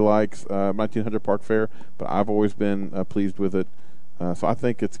everybody likes 1900 Park Fare, but I've always been pleased with it. So I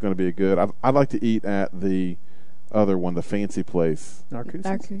think it's going to be a good. I'd like to eat at the other one, the fancy place.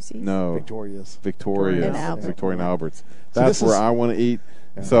 Narcoossee's. No, Victoria's. Victoria and Albert's. So That's where I want to eat.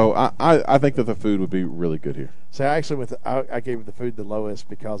 Yeah. So I think that the food would be really good here. So I gave the food the lowest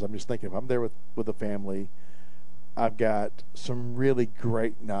because I'm just thinking if I'm there with a family, I've got some really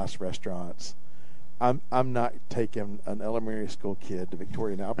great, nice restaurants. I'm not taking an elementary school kid to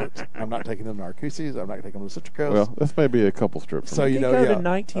Victoria and Albert's. I'm not taking them to Narcoossee's. I'm not taking them to Citrus Coast. Well, this may be a couple strips. So you go to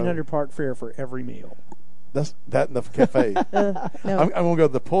 1900 Park Fare for every meal. That's that in the cafe. No. I'm going to go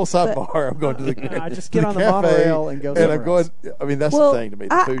to the poolside bar. I'm going to the. I just get on the cafe, monorail and go. And I'm going. I mean, that's the thing to me.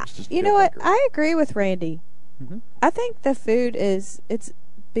 The I, food's just. You know what? different. I agree with Randy. Mm-hmm. I think the food is its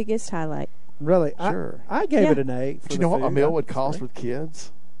biggest highlight. Really, Sure. I gave it an A. Do you know what a meal would cost with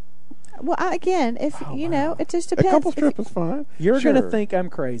kids? Well, if Oh, you know, wow. it just A depends. couple If strip is fine. You're Sure. going to think I'm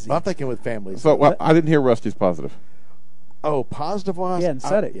crazy. I'm thinking with families. So I didn't hear Rusty's positive. Oh, positive wise? He hadn't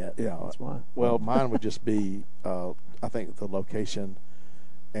said it yet. Yeah. That's why. Well, mine would just be, I think, the location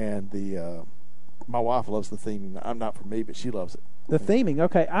and the. My wife loves the theming. I'm not for me, but she loves it. The theming.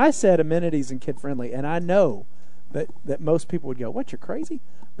 Okay, I said amenities and kid friendly, and I know that most people would go, "What? You're crazy?"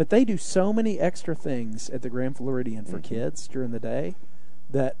 But they do so many extra things at the Grand Floridian for kids during the day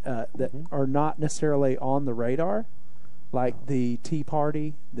that are not necessarily on the radar, like the tea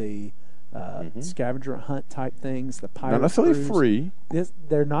party, the scavenger hunt type things, the pirate Not necessarily cruise. free.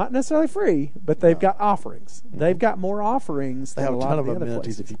 They're not necessarily free, but they've got offerings. They've got more offerings They than have a a lot ton of of the other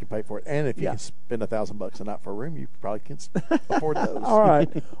amenities places. if you can pay for it, and if you Yeah. can spend $1,000 a night for a room, you probably can afford those. All right.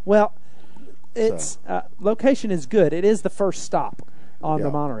 Well, it's location is good. It is the first stop on the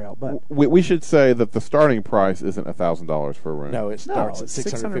Yeah. monorail, but We should say that the starting price isn't $1,000 for a room. No, it starts no, at it's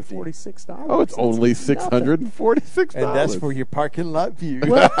 $650, $646. Oh, it's only nothing. $646. and that's for your parking lot view.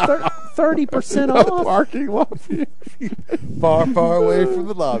 Well, 30% off. Parking lot view. far, far away from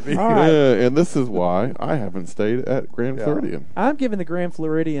the lobby. All right. Yeah, and this is why I haven't stayed at Grand Yeah. Floridian. I'm giving the Grand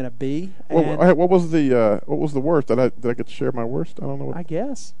Floridian a B. Well, And what was the worst? Did I get to share my worst? I don't know. I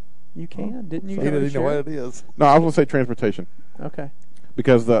guess you can. Didn't you? You already didn't know share what it is. No, I was going to say transportation Okay.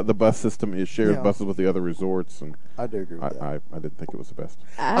 because the bus system is shared Yeah. buses with the other resorts, and I do agree with that. I didn't think it was the best.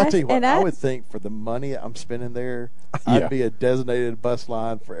 I'll tell you what, and I would think for the money I'm spending there, Yeah. I'd be a designated bus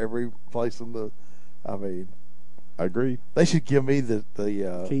line for every place in the. I mean, I agree. they should give me the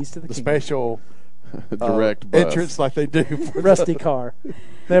Keys to the kingdom. special Direct bus. entrance like they do for Rusty car.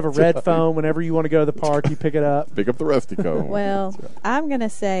 They have a red phone. Whenever you want to go to the park, you pick it up. Pick up the Rusty cone. Well, I'm gonna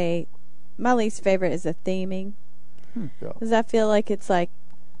say my least favorite is the theming, Yeah. because I feel like it's like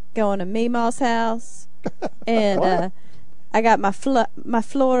going to Meemaw's house, and I got my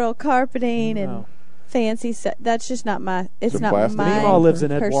floral carpeting and No. fancy stuff. That's just not my. It's Some not plastic? my. Meemaw lives in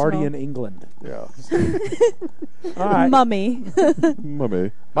personal- Edwardian England. Yeah. All right. Mummy.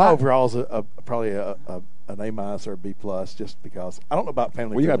 Mummy. My overall is probably an A minus or a B plus, just because I don't know about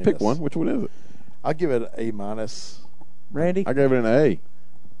family. Well, you got to pick friendliness. one. Which one is it? I'll give it an A minus. Randy? I gave it an A.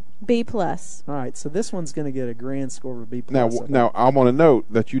 B plus. All right, so this one's going to get a grand score of a B+. Now, I think. I want to note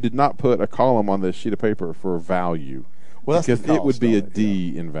that you did not put a column on this sheet of paper for value, Well, that's because the it would be a cost on it,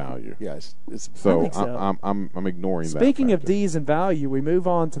 D in value. Yeah, it's So, I think so. I'm ignoring that. Speaking of factor. D's and value, we move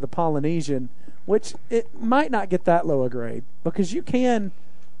on to the Polynesian, which it might not get that low a grade because you can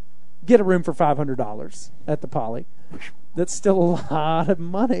get a room for $500 at the Poly. That's still a lot of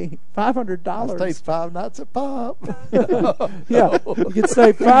money. $500. I stayed 5 nights at Pop. Yeah, you can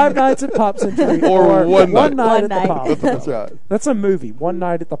stay 5 nights at Pop Century Or one night. night One at night. the Poly. That's right. That's a movie. One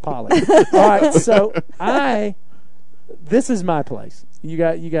night at the Poly. All right, so this is my place. You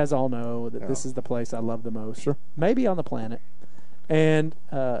guys all know that this is the place I love the most. Sure. Maybe on the planet. And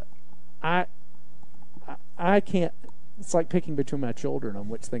I can't. It's like picking between my children on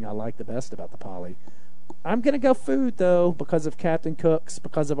which thing I like the best about the Poly. I'm going to go food, though, because of Captain Cook's,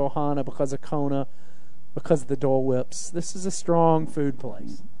 because of Ohana, because of Kona, because of the Dole Whips. This is a strong food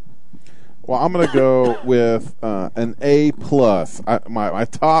place. Well, I'm going to go with an A plus. My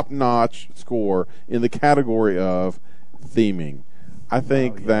top notch score in the category of theming. I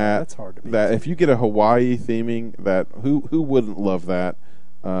think that's hard to beat. that if you get a Hawaii theming, that who wouldn't love that?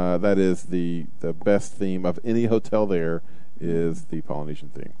 That is the best theme of any hotel there is the Polynesian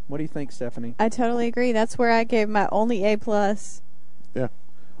theme. What do you think, Stephanie? I totally agree. That's where I gave my only A plus. Yeah,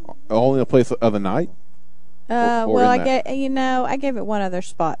 only a place of the night. Or Well, I in that. I gave it one other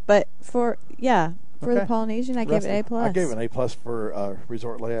spot, but for the Okay. Polynesian, I gave it A plus. I gave it an A plus for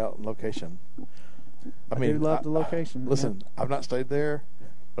resort layout and location. I do love the location. Listen, I've not stayed there,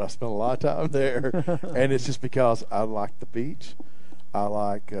 but I spent a lot of time there, and it's just because I like the beach. I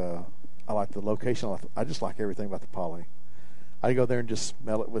like the location. I just like everything about the Poly. I go there and just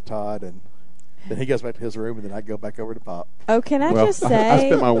smell it with Todd, and then he goes back to his room, and then I go back over to Pop. Oh, can I just say? I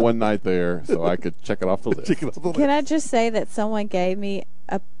spent my one night there, so I could check it off the list. Can I just say that someone gave me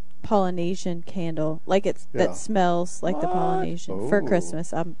a Polynesian candle, like that smells like the Polynesian for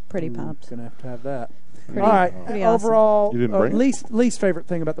Christmas. I'm pretty pumped. Gonna have to have that. Pretty, all right. pretty awesome. Overall, You didn't bring it? least favorite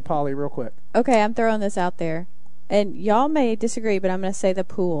thing about the Poly, real quick. Okay, I'm throwing this out there, and y'all may disagree, but I'm going to say the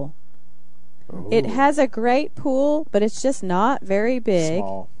pool. It has a great pool, but it's just not very big.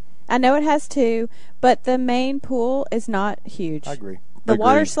 Small. I know it has two, but the main pool is not huge. I agree. The Agreed.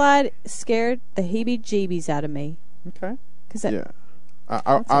 water slide scared the heebie-jeebies out of me. Okay. Yeah.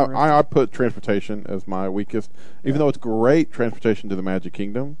 I put transportation as my weakest. Even though it's great transportation to the Magic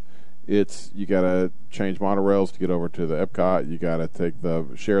Kingdom, you got to change monorails to get over to the Epcot. You got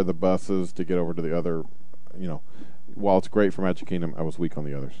to share the buses to get over to the other. While it's great for Magic Kingdom, I was weak on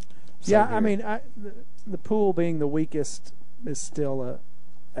the others. Yeah, I mean, the pool being the weakest is still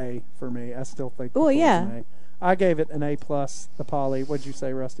A for me. I still think. Oh yeah. An A. I gave it an A+. The Poly. What'd you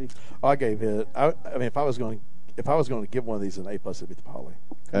say, Rusty? I gave it. I mean, if I was going to give one of these an A+, it'd be the Poly.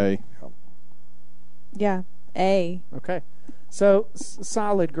 A. Yeah, A. Okay. So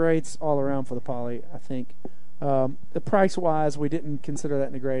solid grades all around for the Poly, I think. The price-wise, we didn't consider that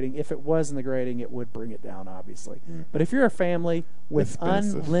in the grading. If it was in the grading, it would bring it down, obviously. But if you're a family with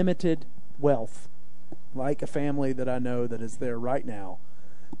Expensive. unlimited wealth, like a family that I know that is there right now,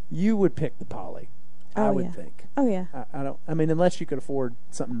 you would pick the Poly. I would think. Oh yeah. I mean, unless you could afford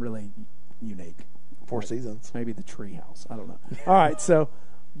something really unique. Four Seasons. Maybe the tree house. I don't know. All right, so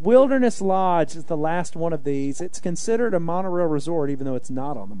Wilderness Lodge is the last one of these. It's considered a monorail resort, even though it's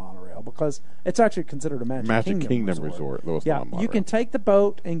not on the monorail, because it's actually considered a Magic Kingdom resort. Though it's not on Yeah, monorail. you can take the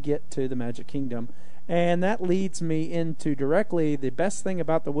boat and get to the Magic Kingdom, and that leads me into directly the best thing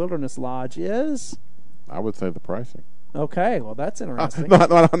about the Wilderness Lodge is. I would say the pricing. Okay, well that's interesting. No, I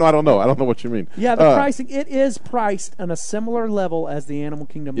don't know. I don't know what you mean. Yeah, the pricing, it is priced on a similar level as the Animal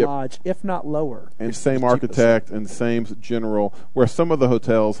Kingdom Lodge, if not lower. And same architect and same general, where some of the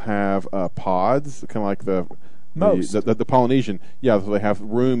hotels have pods, kind of like the Polynesian. Yeah, so they have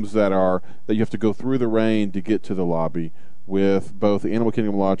rooms that you have to go through the rain to get to the lobby. With both the Animal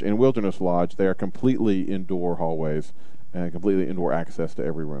Kingdom Lodge and Wilderness Lodge, they are completely indoor hallways and completely indoor access to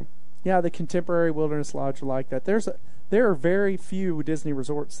every room. Yeah, the contemporary Wilderness Lodge are like that. There are very few Disney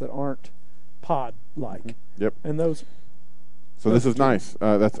resorts that aren't pod-like. Yep. And those. So this is nice.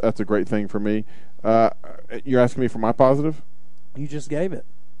 That's a great thing for me. You're asking me for my positive? You just gave it.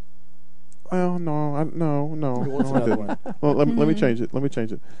 Well, no, I What's didn't. another one? Well, let me change it.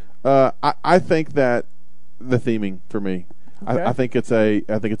 I think that the theming for me. Okay. I think it's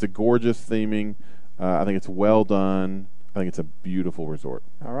a gorgeous theming. I think it's well done. I think it's a beautiful resort.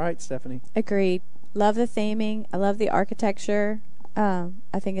 All right, Stephanie. Agreed. Love the theming. I love the architecture. I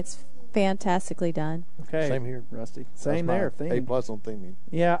think it's fantastically done. Okay. Same here. Rusty. Same there. A+ Theming. on theming.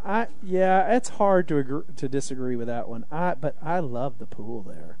 Yeah, it's hard to disagree with that one. But I love the pool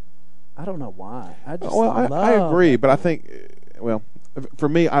there. I don't know why. I agree, but I think, for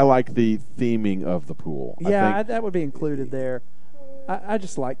me, I like the theming of the pool. Yeah, that would be included there. I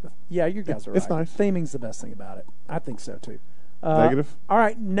just like you guys are right. It's nice. Theming's the best thing about it. I think so too. Negative? All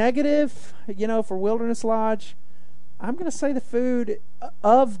right, negative, for Wilderness Lodge, I'm going to say the food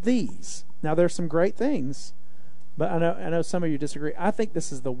of these. Now, there's some great things, but I know some of you disagree. I think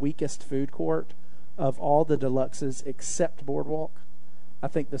this is the weakest food court of all the deluxes except Boardwalk. I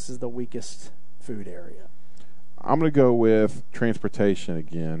think this is the weakest food area. I'm going to go with transportation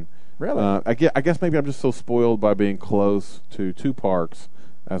again. Really? I guess maybe I'm just so spoiled by being close to two parks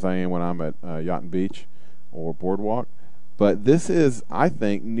as I am when I'm at Yacht and Beach or Boardwalk. But this is, I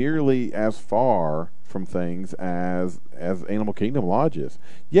think, nearly as far from things as Animal Kingdom Lodge is.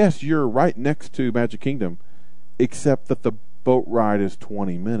 Yes, you're right next to Magic Kingdom, except that the boat ride is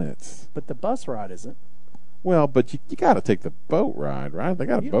 20 minutes. But the bus ride isn't. Well, but you got to take the boat ride, right? They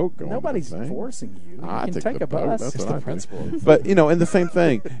got a boat going. Nobody's forcing you. You I can take take the a boat. bus. That's It's what the I do. principle. But and the same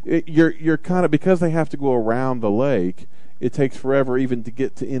thing. You're kind of, because they have to go around the lake. It takes forever even to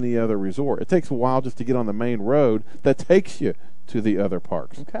get to any other resort. It takes a while just to get on the main road that takes you to the other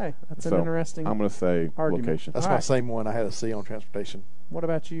parks. Okay, that's So an interesting. I'm going to say argument. location. That's All my right. same one. I had a C on transportation. What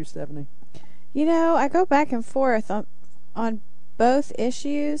about you, Stephanie? I go back and forth on both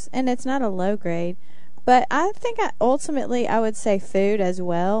issues, and it's not a low grade. But I think ultimately I would say food as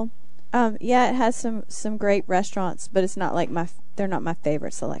well. Yeah, it has some great restaurants, but it's not like they're not my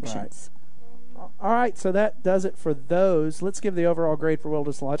favorite selections. All right, so that does it for those. Let's give the overall grade for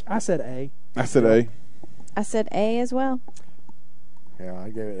Wilderness Lodge. I said A. I said A. I said A as well. Yeah, I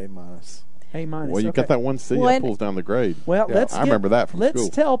gave it A minus. A minus. Well, you got that one C that pulls down the grade. Well, Yeah, I remember that from Let's school.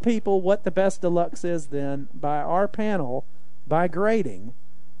 tell people what the best deluxe is then by our panel, by grading.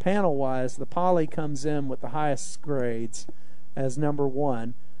 Panel-wise, the Poly comes in with the highest grades as number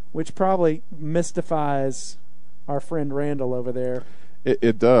 1, which probably mystifies our friend Randall over there.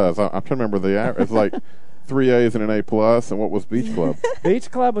 It does. I'm trying to remember the average. It's like 3 A's and an A plus. And what was Beach Club? Beach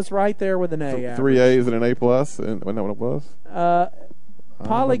Club was right there with an A average. 3 A's and an A plus. And wasn't that what it was?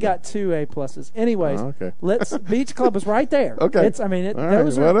 Poly got 2 A pluses. Anyways, okay. Beach Club was right there. Okay. All right,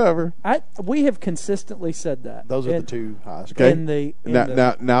 those are whatever. We have consistently said that. Those are the two highest. Okay.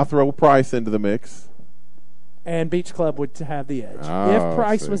 Now throw Price into the mix. And Beach Club would have the edge Oh, if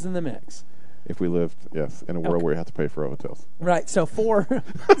Price was in the mix. If we lived, yes, in a world where you have to pay for hotels. Right. So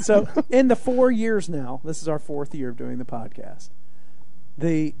so in the 4 years now, this is our 4th year of doing the podcast.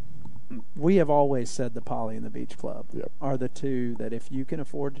 We have always said the Poly and the Beach Club are the two that if you can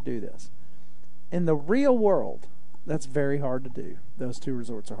afford to do this. In the real world, that's very hard to do. Those two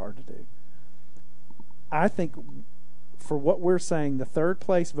resorts are hard to do. I think for what we're saying, the third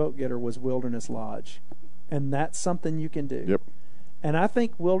place vote getter was Wilderness Lodge, and that's something you can do. Yep. And I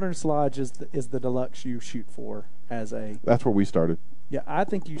think Wilderness Lodge is the deluxe you shoot for as a. That's where we started. Yeah, I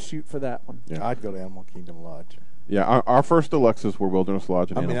think you shoot for that one. Yeah. I'd go to Animal Kingdom Lodge. Yeah, our first deluxes were Wilderness Lodge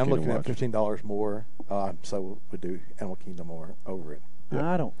and Animal I'm Kingdom looking Lodge. at $15 more, so would do Animal Kingdom over it.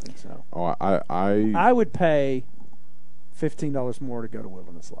 I don't think so. Oh, I would pay $15 more to go to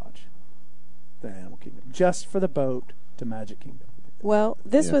Wilderness Lodge than Animal Kingdom, just for the boat to Magic Kingdom. Well,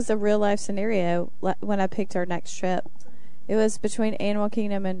 this was a real life scenario when I picked our next trip. It was between Animal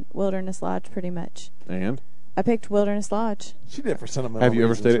Kingdom and Wilderness Lodge, pretty much. And I picked Wilderness Lodge. She did it for sentimental. have you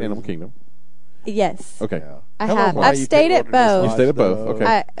ever stayed at reasons. Animal Kingdom? Yes. Okay. Yeah. I How have. long were I've you stayed picked at Wilderness both. You Lodge, stayed at both, though?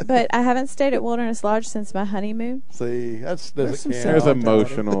 okay. But I haven't stayed at Wilderness Lodge since my honeymoon. See, that's There's some There's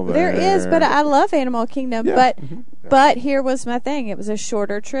sentimentality. emotional there. There is, but I love Animal Kingdom. Yeah. But here was my thing. It was a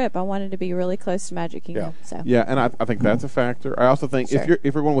shorter trip. I wanted to be really close to Magic Kingdom. Yeah. So Yeah, and I think that's a factor. I also think Sure.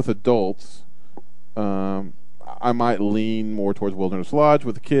 if you're going with adults, I might lean more towards Wilderness Lodge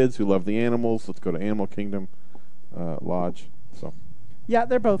with the kids who love the animals. Let's go to Animal Kingdom Lodge. So Yeah,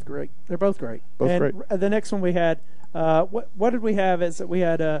 they're both great. They're both great. Both and great. The next one we had, what did we have? Is that we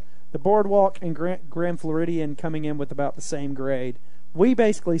had the Boardwalk and Grand Floridian coming in with about the same grade. We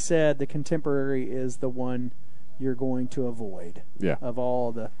basically said the Contemporary is the one you're going to avoid. Yeah. Of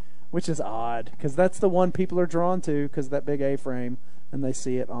all the, which is odd because that's the one people are drawn to because that big A-frame and they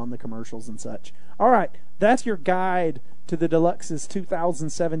see it on the commercials and such. All right, that's your guide to the Deluxes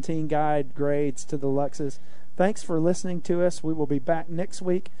 2017 guide grades to the Deluxes. Thanks for listening to us. We will be back next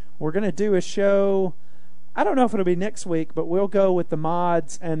week. We're going to do a show. I don't know if it'll be next week, but we'll go with the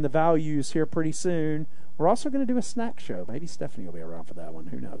mods and the values here pretty soon. We're also going to do a snack show. Maybe Stephanie will be around for that one.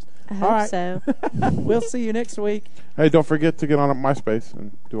 Who knows? I All hope right. so. We'll see you next week. hey, don't forget to get on MySpace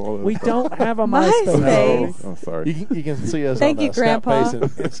and do all that. We don't have a MySpace. MySpace. Oh, sorry. You can see us Thank on you, Grandpa.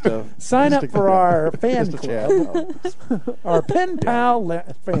 Snapface and stuff. Sign up for our fan Insta club. chat. Our Pen Pal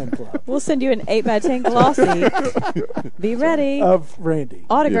fan club We'll send you an 8x10 glossy. Be ready. of Randy.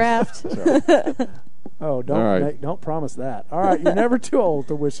 Autographed. Oh, All right. don't promise that. All right, you're never too old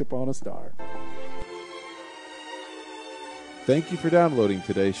to wish upon a star. Thank you for downloading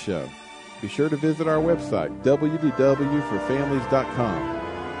today's show. Be sure to visit our website, www.forfamilies.com.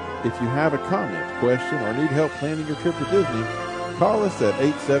 If you have a comment, question, or need help planning your trip to Disney, call us at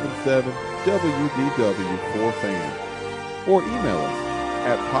 877-WDW4FAN or email us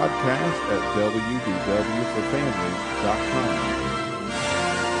at podcast@wdwforfamilies.com.